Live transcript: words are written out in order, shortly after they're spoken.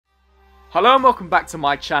Hello and welcome back to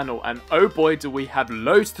my channel, and oh boy do we have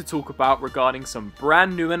loads to talk about regarding some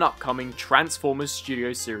brand new and upcoming Transformers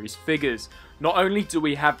Studio Series figures. Not only do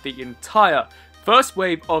we have the entire first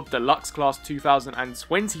wave of Deluxe Class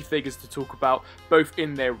 2020 figures to talk about, both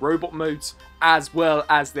in their robot modes as well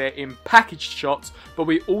as their in packaged shots, but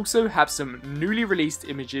we also have some newly released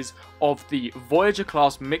images of the Voyager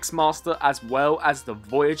class Mixmaster as well as the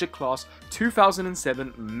Voyager class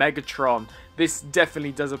 2007 Megatron. This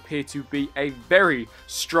definitely does appear to be a very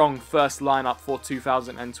strong first lineup for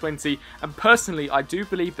 2020, and personally I do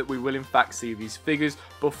believe that we will in fact see these figures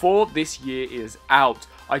before this year is out.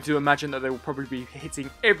 I do imagine that they will probably be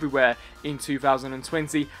hitting everywhere in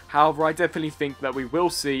 2020, however I definitely think that we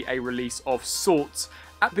will see a release of sorts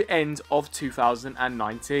at the end of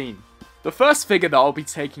 2019. The first figure that I'll be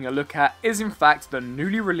taking a look at is in fact the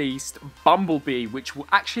newly released Bumblebee, which will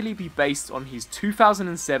actually be based on his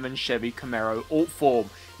 2007 Chevy Camaro alt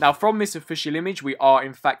form. Now from this official image we are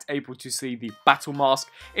in fact able to see the battle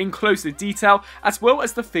mask in closer detail as well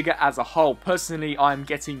as the figure as a whole. Personally I am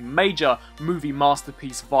getting major movie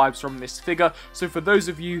masterpiece vibes from this figure, so for those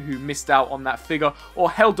of you who missed out on that figure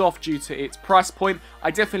or held off due to its price point,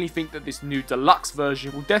 I definitely think that this new deluxe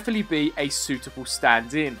version will definitely be a suitable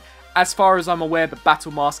stand-in. As far as I'm aware, the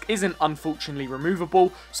battle mask isn't unfortunately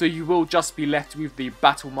removable, so you will just be left with the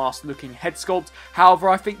battle mask looking head sculpt. However,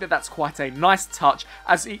 I think that that's quite a nice touch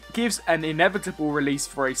as it gives an inevitable release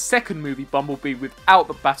for a second movie Bumblebee without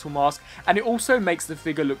the battle mask, and it also makes the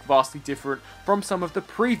figure look vastly different from some of the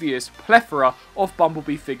previous plethora of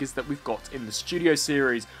Bumblebee figures that we've got in the Studio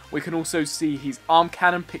Series. We can also see his arm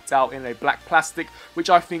cannon picked out in a black plastic, which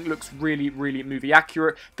I think looks really movie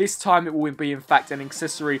accurate. This time it will be in fact an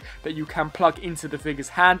accessory that you can plug into the figure's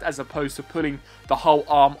hand as opposed to pulling the whole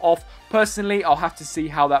arm off. Personally, I'll have to see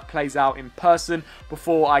how that plays out in person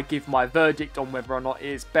before I give my verdict on whether or not it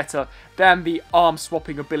is better than the arm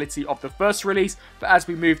swapping ability of the first release. But as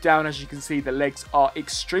we move down, as you can see, the legs are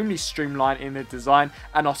extremely streamlined in their design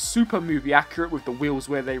and are super movie accurate with the wheels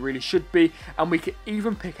where they really should be, and we can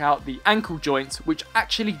even pick out the ankle joints, which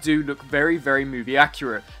actually do look very movie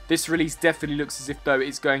accurate. This release definitely looks as if though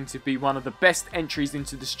it's going to be one of the best entries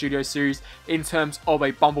into the Studio Series in terms of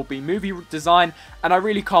a Bumblebee movie design, and I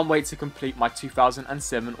really can't wait to complete my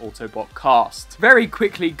 2007 Autobot cast. Very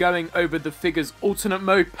quickly going over the figure's alternate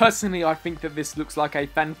mode, personally I think that this looks like a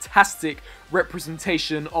fantastic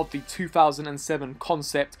representation of the 2007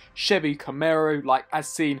 concept Chevy Camaro, like as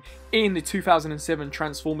seen in the 2007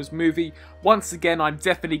 Transformers movie. Once again, I'm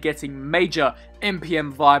definitely getting major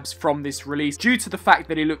MPM vibes from this release due to the fact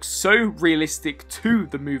that it looks so realistic to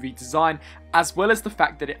the movie design, as well as the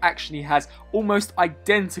fact that it actually has almost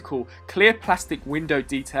identical clear plastic window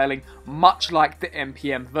detailing, much like the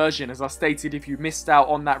MPM version. As I stated, if you missed out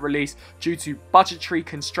on that release due to budgetary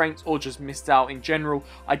constraints or just missed out in general,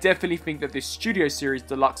 I definitely think that this Studio Series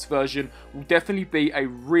Deluxe version will definitely be a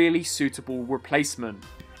really suitable replacement.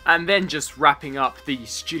 And then just wrapping up the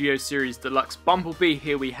Studio Series Deluxe Bumblebee,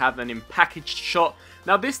 here we have an in-packaged shot.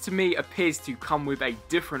 Now this to me appears to come with a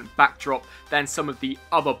different backdrop than some of the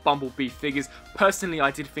other Bumblebee figures. Personally I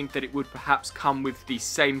did think that it would perhaps come with the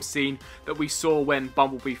same scene that we saw when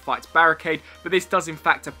Bumblebee fights Barricade, but this does in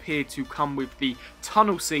fact appear to come with the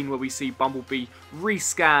tunnel scene where we see Bumblebee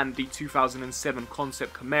rescan the 2007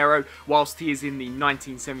 concept Camaro whilst he is in the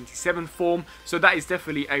 1977 form, so that is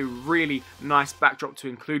definitely a really nice backdrop to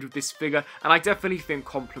include with this figure, and I definitely think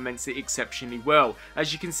complements it exceptionally well.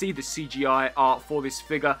 As you can see, the CGI art for this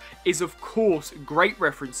figure is of course great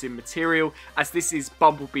referencing material, as this is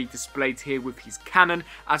Bumblebee displayed here with his cannon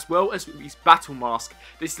as well as with his battle mask.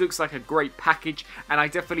 This looks like a great package, and I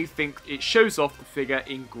definitely think it shows off the figure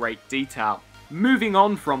in great detail. Moving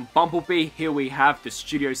on from Bumblebee, here we have the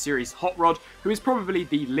Studio Series Hot Rod, who is probably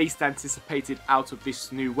the least anticipated out of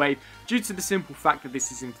this new wave due to the simple fact that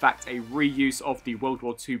this is in fact a reuse of the World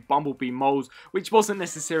War II Bumblebee mold, which wasn't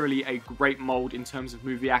necessarily a great mold in terms of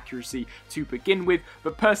movie accuracy to begin with,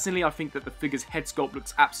 but personally I think that the figure's head sculpt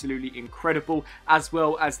looks absolutely incredible, as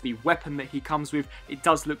well as the weapon that he comes with. It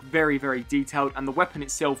does look very detailed, and the weapon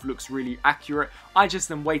itself looks really accurate. I just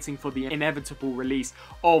am waiting for the inevitable release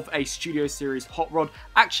of a Studio Series Hot Rod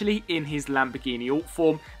actually in his Lamborghini alt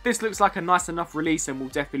form. This looks like a nice enough release and will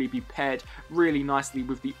definitely be paired really nicely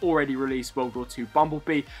with the already released World War II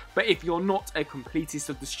Bumblebee, but if you're not a completist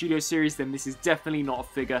of the Studio Series, then this is definitely not a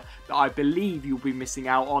figure that I believe you'll be missing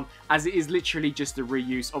out on, as it is literally just a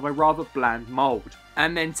reuse of a rather bland mold.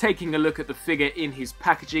 And then taking a look at the figure in his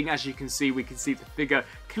packaging, as you can see, we can see the figure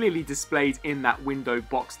clearly displayed in that window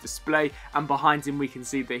box display, and behind him we can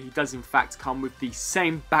see that he does in fact come with the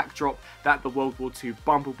same backdrop that the World War II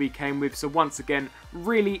Bumblebee came with. So once again,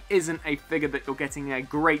 really isn't a figure that you're getting a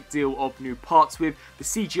great deal of new parts with. The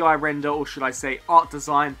CGI render, or should I say art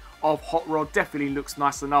design, of Hot Rod definitely looks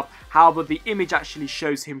nice enough. However, the image actually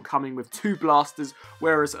shows him coming with 2 blasters,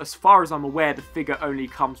 whereas as far as I'm aware the figure only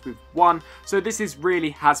comes with 1. So this is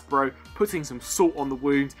really Hasbro putting some salt on the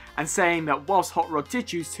wound and saying that whilst Hot Rod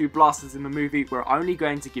did use 2 blasters in the movie, we're only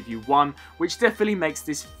going to give you 1, which definitely makes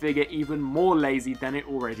this figure even more lazy than it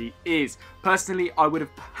already is. Personally, I would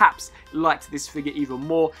have perhaps liked this figure even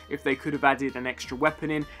more if they could have added an extra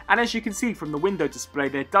weapon in, and as you can see from the window display,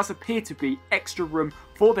 there does appear to be extra room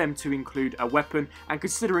for them to include a weapon, and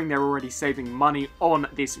considering they're already saving money on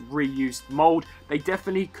this reused mold, they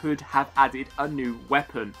definitely could have added a new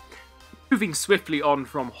weapon. Moving swiftly on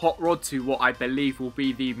from Hot Rod to what I believe will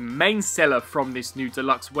be the main seller from this new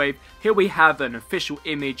deluxe wave, here we have an official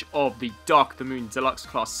image of the Dark of the Moon deluxe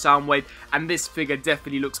class Soundwave, and this figure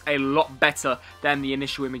definitely looks a lot better than the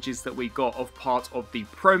initial images that we got of part of the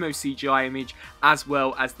promo CGI image, as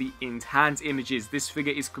well as the in-hand images. This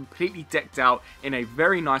figure is completely decked out in a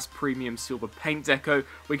very nice premium silver paint deco.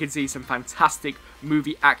 We can see some fantastic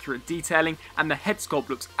movie accurate detailing, and the head sculpt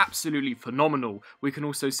looks absolutely phenomenal. We can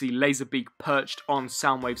also see Laserbeak perched on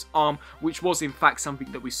Soundwave's arm, which was in fact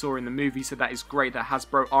something that we saw in the movie, so that is great that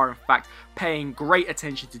Hasbro are in fact paying great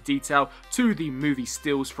attention to detail to the movie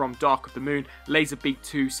stills from Dark of the Moon. Laserbeak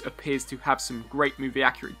 2 appears to have some great movie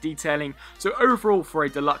accurate detailing, so overall for a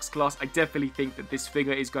deluxe class I definitely think that this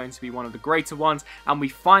figure is going to be one of the greater ones, and we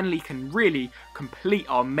finally can really complete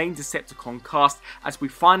our main Decepticon cast as we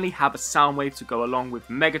finally have a Soundwave to go along with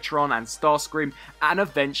Megatron and Starscream and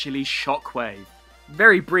eventually Shockwave.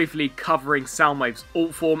 Very briefly covering Soundwave's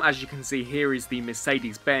alt form, as you can see here is the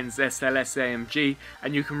Mercedes-Benz SLS AMG,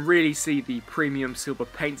 and you can really see the premium silver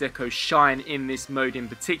paint deco shine in this mode in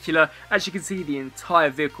particular. As you can see, the entire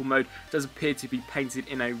vehicle mode does appear to be painted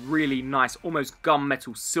in a really nice, almost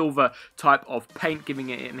gunmetal silver type of paint,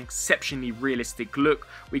 giving it an exceptionally realistic look.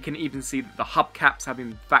 We can even see that the hubcaps have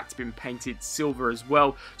in fact been painted silver as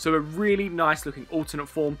well, so a really nice looking alternate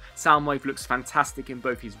form. Soundwave looks fantastic in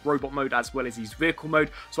both his robot mode as well as his vehicle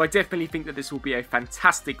mode, so I definitely think that this will be a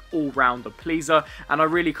fantastic all-rounder pleaser, and I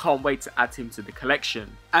really can't wait to add him to the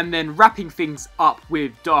collection. And then wrapping things up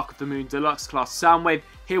with Dark of the Moon Deluxe Class Soundwave,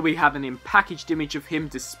 here we have an in-packaged image of him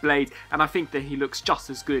displayed, and I think that he looks just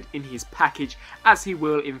as good in his package as he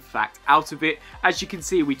will in fact out of it. As you can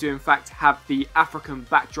see, we do in fact have the African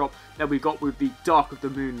backdrop that we got with the Dark of the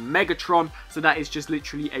Moon Megatron, so that is just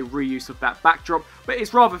literally a reuse of that backdrop, but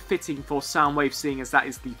it's rather fitting for Soundwave, seeing as that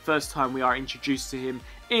is the first time we are introduced to him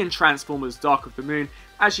in Transformers Dark of the Moon.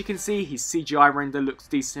 As you can see, his CGI render looks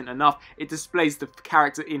decent enough. It displays the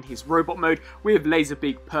character in his robot mode with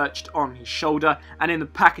Laserbeak perched on his shoulder, and in the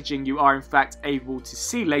packaging you are in fact able to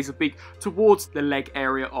see Laserbeak towards the leg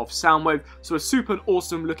area of Soundwave, so a super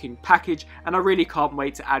awesome looking package, and I really can't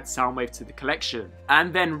wait to add Soundwave to the collection.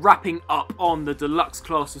 And then wrapping up on the deluxe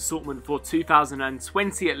class assortment for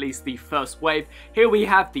 2020, at least the first wave, here we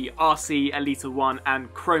have the Arcee, Elita 1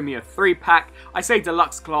 and Chromia 3 pack. I say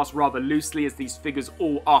deluxe class rather loosely as these figures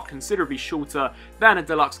all are considerably shorter than a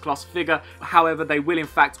deluxe class figure. However, they will in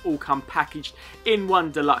fact all come packaged in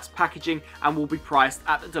one deluxe packaging and will be priced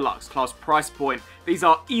at the deluxe class price point. These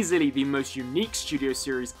are easily the most unique Studio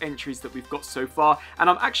Series entries that we've got so far, and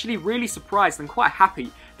I'm actually really surprised and quite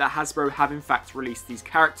happy that Hasbro have in fact released these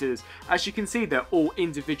characters. As you can see, they're all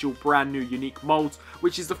individual brand new unique molds,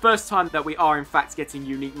 which is the first time that we are in fact getting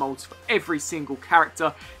unique molds for every single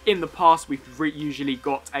character. In the past, we've usually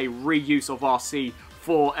got a reuse of Arcee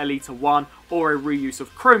for Elita 1 or a reuse of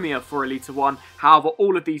Chromia for Elita 1. However,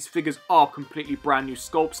 all of these figures are completely brand new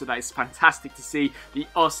sculpts, so that is fantastic to see the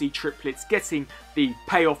Arcee triplets getting the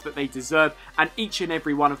payoff that they deserve, and each and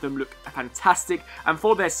every one of them look fantastic, and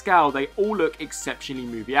for their scale they all look exceptionally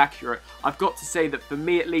movie accurate. I've got to say that for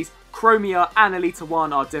me at least, Chromia and Elita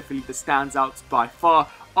 1 are definitely the standouts by far.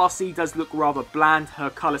 Arcee does look rather bland, her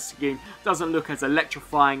colour scheme doesn't look as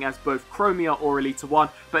electrifying as both Chromia or Elita 1,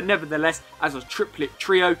 but nevertheless, as a triplet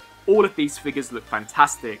trio, all of these figures look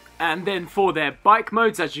fantastic. And then for their bike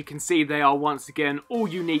modes, as you can see, they are once again all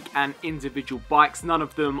unique and individual bikes. None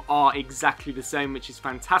of them are exactly the same, which is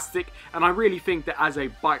fantastic, and I really think that as a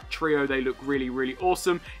bike trio they look really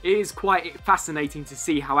awesome. It is quite fascinating to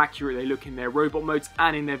see how accurate they look in their robot modes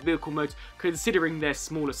and in their vehicle modes, considering their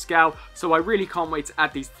smaller scale, so I really can't wait to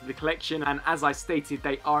add these to the collection. And as I stated,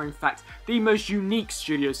 they are in fact the most unique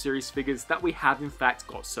Studio Series figures that we have in fact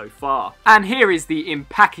got so far. And here is the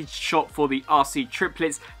in-packaged shot for the Arcee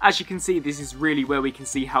triplets. As you can see, this is really where we can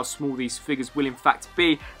see how small these figures will in fact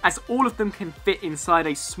be, as all of them can fit inside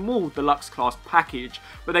a small deluxe class package,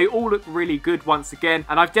 but they all look really good once again,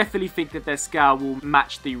 and I definitely think that their scale will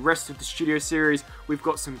match the rest of the Studio Series. We've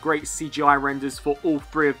got some great CGI renders for all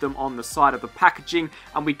three of them on the side of the packaging,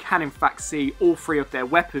 and we can in fact see all three of their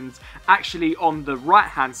weapons actually on the right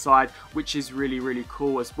hand side, which is really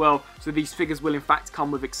cool as well. So these figures will in fact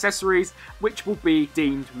come with accessories which will be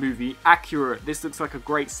deemed movie accurate. This looks like a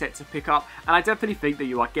great set to pick up, and I definitely think that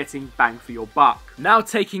you are getting bang for your buck. Now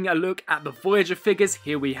taking a look at the Voyager figures,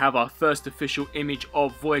 here we have our first official image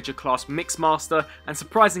of Voyager class Mixmaster, and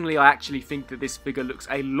surprisingly I actually think that this figure looks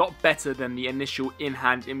a lot better than the initial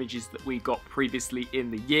in-hand images that we got previously in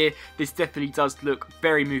the year. This definitely does look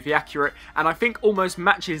very movie accurate, and I think almost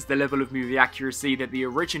matches the level of movie accuracy that the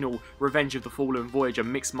original Revenge of the Fallen Voyager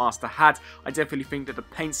Mixmaster had. I definitely think that the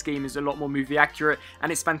paint scheme is a lot more movie accurate,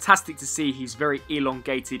 and it's fantastic to see his very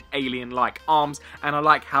elongated alien-like arms, and I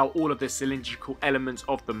like how all of the cylindrical elements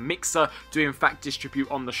of the mixer do in fact distribute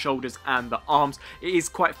on the shoulders and the arms. It is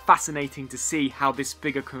quite fascinating to see how this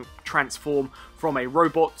figure can transform from a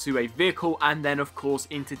robot to a vehicle, and then of course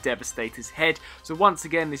into Devastator's head. So once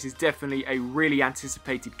again, this is definitely a really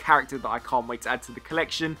anticipated character that I can't wait to add to the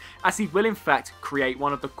collection, as he will in fact create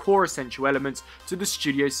one of the core essential elements to the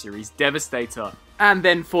Studio Series Devastator. And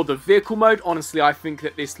then for the vehicle mode, honestly I think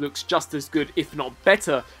that this looks just as good, if not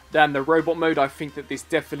better, than the robot mode. I think that this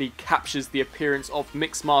definitely captures the appearance of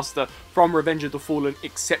Mixmaster from Revenge of the Fallen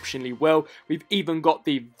exceptionally well. We've even got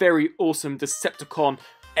the very awesome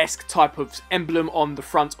Decepticon-esque type of emblem on the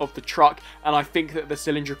front of the truck, and I think that the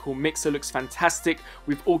cylindrical mixer looks fantastic.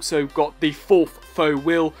 We've also got the fourth faux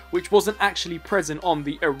wheel, which wasn't actually present on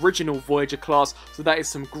the original Voyager class, so that is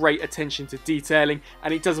some great attention to detailing,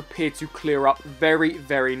 and it does appear to clear up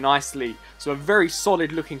very nicely. So a very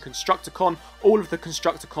solid looking Constructicon. All of the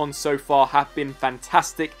Constructicons so far have been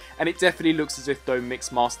fantastic, and it definitely looks as if though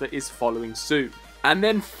Mixmaster is following suit. And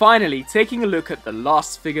then finally, taking a look at the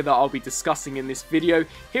last figure that I'll be discussing in this video,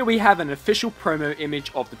 here we have an official promo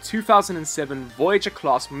image of the 2007 Voyager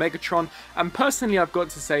class Megatron, and personally I've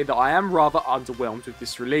got to say that I am rather underwhelmed with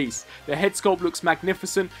this release. The head sculpt looks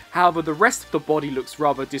magnificent, however the rest of the body looks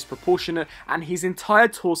rather disproportionate, and his entire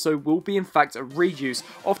torso will be in fact a reuse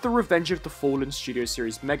of the Revenge of the Fallen Studio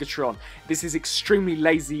Series Megatron. This is extremely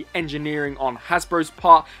lazy engineering on Hasbro's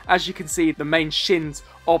part. As you can see, the main shins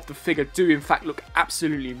of the figure do in fact look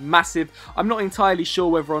absolutely massive. I'm not entirely sure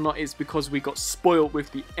whether or not it's because we got spoiled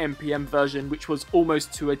with the MPM version, which was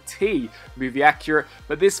almost to a T movie accurate,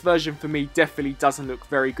 but this version for me definitely doesn't look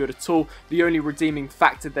very good at all. The only redeeming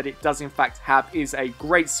factor that it does in fact have is a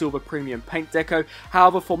great silver premium paint deco.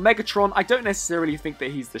 However, for Megatron, I don't necessarily think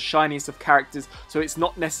that he's the shiniest of characters, so it's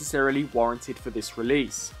not necessarily warranted for this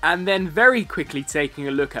release. And then very quickly taking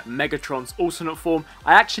a look at Megatron's alternate form,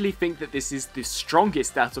 I actually think that this is the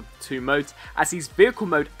strongest out of the two modes, as his vehicle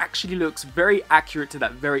mode actually looks very accurate to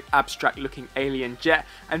that very abstract looking alien jet,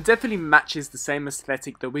 and definitely matches the same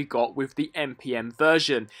aesthetic that we got with the MPM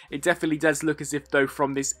version. It definitely does look as if though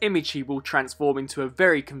from this image he will transform into a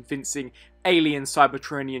very convincing alien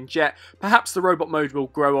Cybertronian jet. Perhaps the robot mode will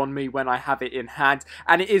grow on me when I have it in hand,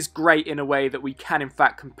 and it is great in a way that we can in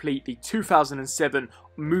fact complete the 2007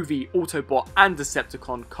 movie Autobot and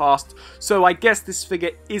Decepticon cast. So I guess this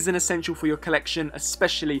figure is an essential for your collection,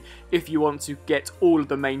 especially if you want to get all of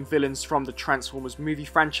the main villains from the Transformers movie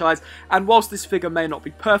franchise. And whilst this figure may not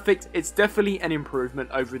be perfect, it's definitely an improvement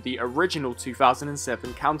over the original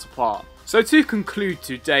 2007 counterpart. So to conclude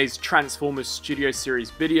today's Transformers Studio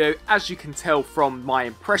Series video, as you can tell from my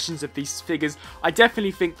impressions of these figures, I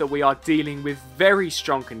definitely think that we are dealing with very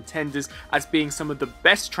strong contenders as being some of the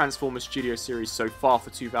best Transformers Studio Series so far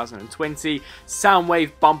for 2020.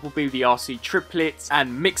 Soundwave, Bumblebee, the Arcee triplets,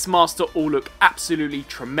 and Mixmaster all look absolutely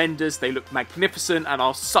tremendous. They look magnificent and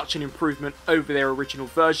are such an improvement over their original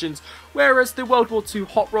versions, whereas the World War II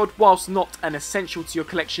Hot Rod, whilst not an essential to your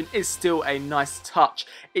collection, is still a nice touch.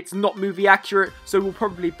 It's not movie accurate, so will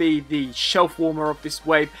probably be the shelf warmer of this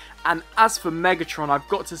wave. And as for Megatron, I've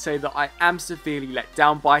got to say that I am severely let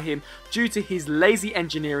down by him due to his lazy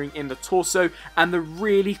engineering in the torso and the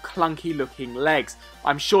really clunky looking legs.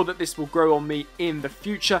 I'm sure that this will grow on me in the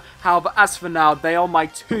future, however as for now they are my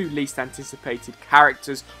two least anticipated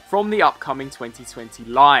characters from the upcoming 2020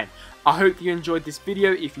 line. I hope you enjoyed this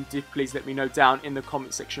video. If you did, please let me know down in the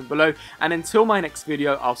comment section below, and until my next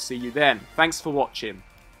video I'll see you then. Thanks for watching.